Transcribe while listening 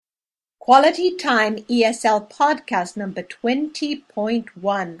Quality Time ESL podcast number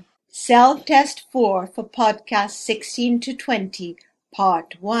 20.1. Self-test 4 for podcast 16 to 20,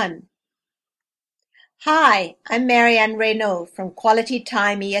 part 1. Hi, I'm Marianne Reynaud from Quality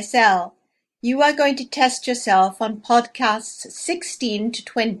Time ESL. You are going to test yourself on podcasts 16 to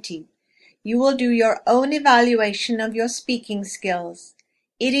 20. You will do your own evaluation of your speaking skills.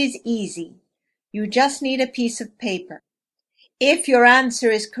 It is easy. You just need a piece of paper. If your answer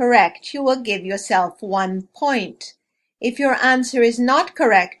is correct, you will give yourself 1 point. If your answer is not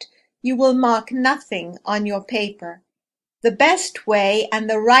correct, you will mark nothing on your paper. The best way and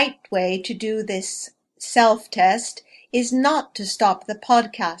the right way to do this self-test is not to stop the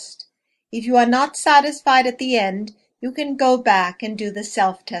podcast. If you are not satisfied at the end, you can go back and do the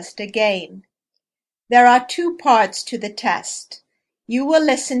self-test again. There are 2 parts to the test. You will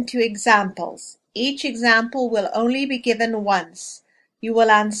listen to examples. Each example will only be given once. You will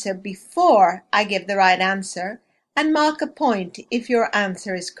answer before I give the right answer and mark a point if your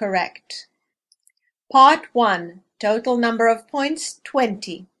answer is correct. Part 1. Total number of points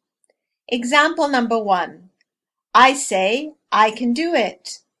 20. Example number 1. I say, I can do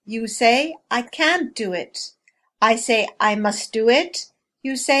it. You say, I can't do it. I say, I must do it.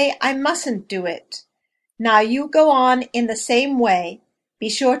 You say, I mustn't do it. Now you go on in the same way. Be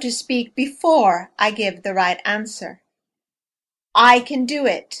sure to speak before I give the right answer. I can do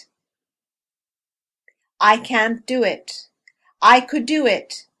it. I can't do it. I could do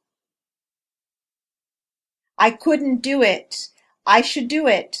it. I couldn't do it. I should do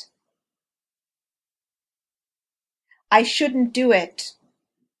it. I shouldn't do it.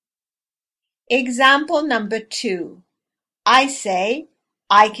 Example number 2. I say,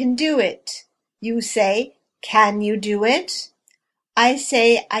 I can do it. You say, can you do it? I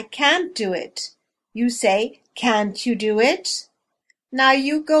say, I can't do it. You say, can't you do it? Now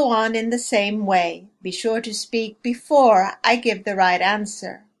you go on in the same way. Be sure to speak before I give the right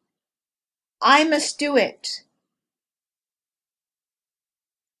answer. I must do it.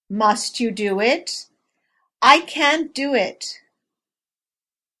 Must you do it? I can't do it.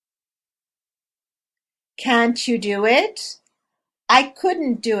 Can't you do it? I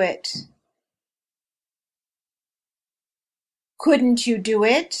couldn't do it. Couldn't you do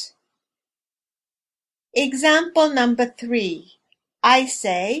it? Example number 3. I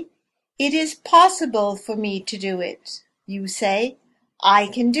say, it is possible for me to do it. You say, I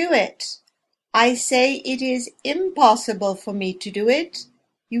can do it. I say, it is impossible for me to do it.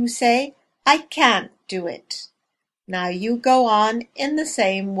 You say, I can't do it. Now you go on in the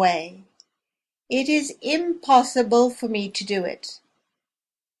same way. It is impossible for me to do it.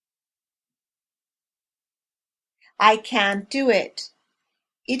 I can't do it.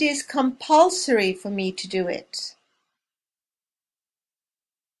 It is compulsory for me to do it.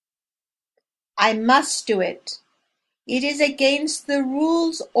 I must do it. It is against the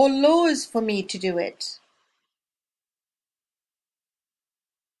rules or laws for me to do it.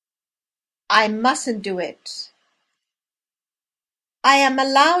 I mustn't do it. I am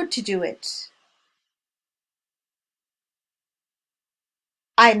allowed to do it.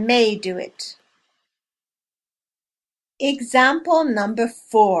 I may do it. Example number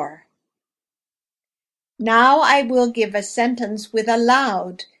 4. Now I will give a sentence with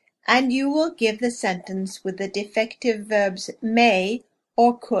allowed, and you will give the sentence with the defective verbs may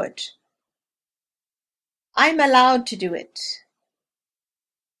or could. I'm allowed to do it.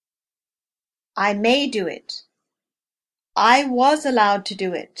 I may do it. I was allowed to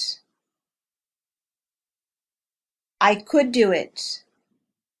do it. I could do it.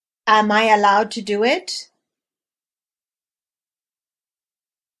 Am I allowed to do it?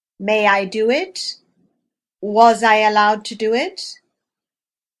 May I do it? Was I allowed to do it?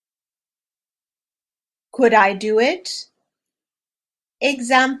 Could I do it?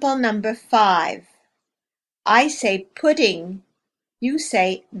 Example number 5. I say pudding. You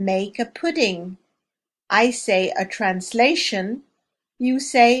say make a pudding. I say a translation. You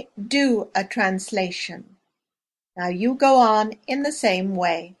say do a translation. Now you go on in the same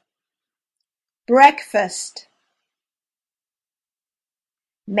way. Breakfast.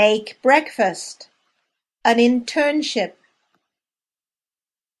 Make breakfast. An internship.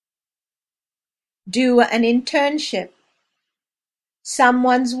 Do an internship.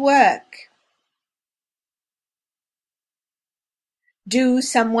 Someone's work. Do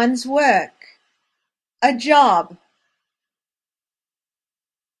someone's work. A job.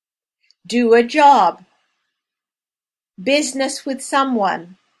 Do a job. Business with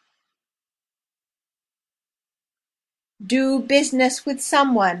someone. Do business with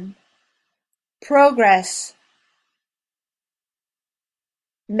someone. Progress.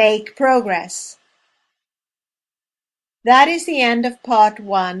 Make progress. That is the end of part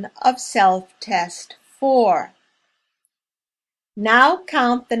 1 of self-test 4. Now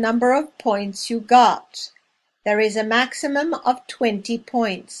count the number of points you got. There is a maximum of 20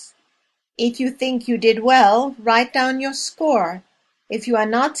 points. If you think you did well, write down your score. If you are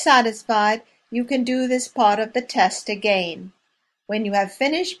not satisfied, you can do this part of the test again. When you have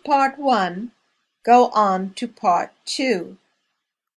finished part 1, go on to part 2.